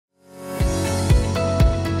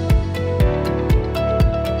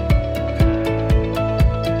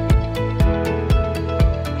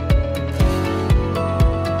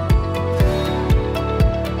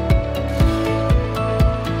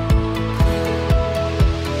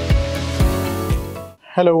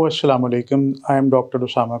Hello, Assalamu alaikum. I am Dr.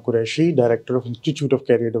 Osama Qureshi, Director of Institute of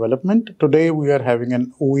Career Development. Today we are having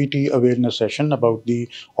an OET awareness session about the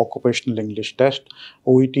Occupational English Test.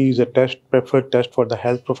 OET is a preferred test for the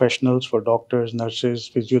health professionals, for doctors,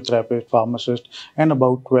 nurses, physiotherapists, pharmacists, and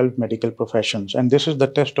about 12 medical professions. And this is the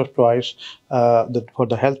test of choice for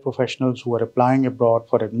the health professionals who are applying abroad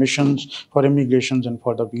for admissions, for immigrations, and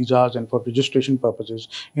for the visas and for registration purposes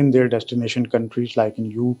in their destination countries like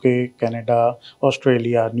in UK, Canada, Australia,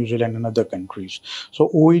 New Zealand, and other countries. So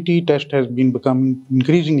OET test has been becoming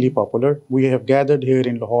increasingly popular. We have gathered here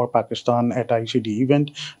in Lahore, Pakistan at ICD event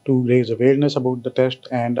to raise awareness about the test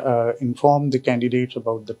and inform the candidates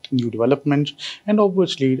about the new developments, and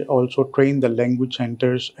obviously also train the language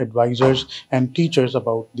centers, advisors, and teachers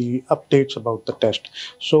about the updates about the test.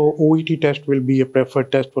 So OET test will be a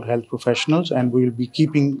preferred test for health professionals, and we will be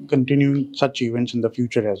continuing such events in the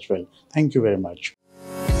future as well. Thank you very much.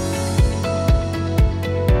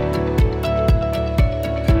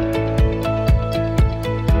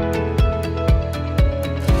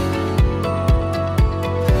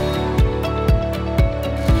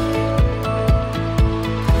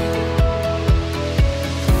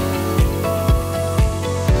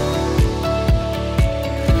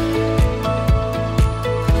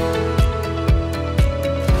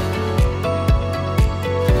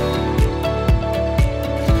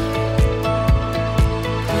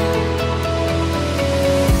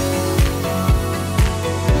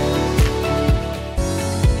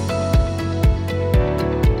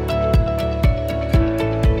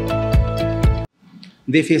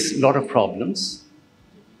 They face a lot of problems.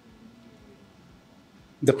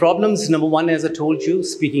 The problems, number one, as I told you,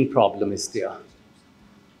 speaking problem is there.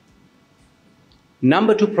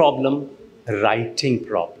 Number two problem, writing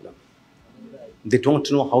problem. They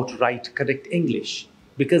don't know how to write correct English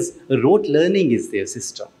because rote learning is their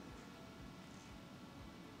system.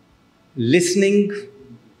 Listening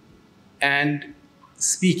and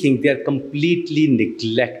speaking, they are completely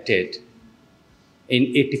neglected in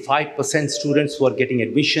 85% students who are getting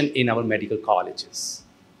admission in our medical colleges.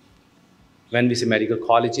 When we say medical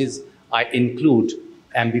colleges, I include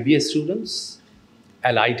MBBS students,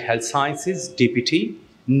 allied health sciences, DPT,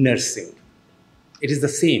 nursing. It is the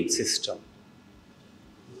same system.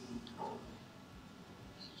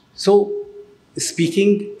 So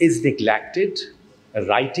speaking is neglected,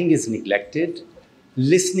 writing is neglected,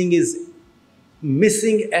 listening is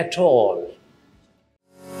missing at all.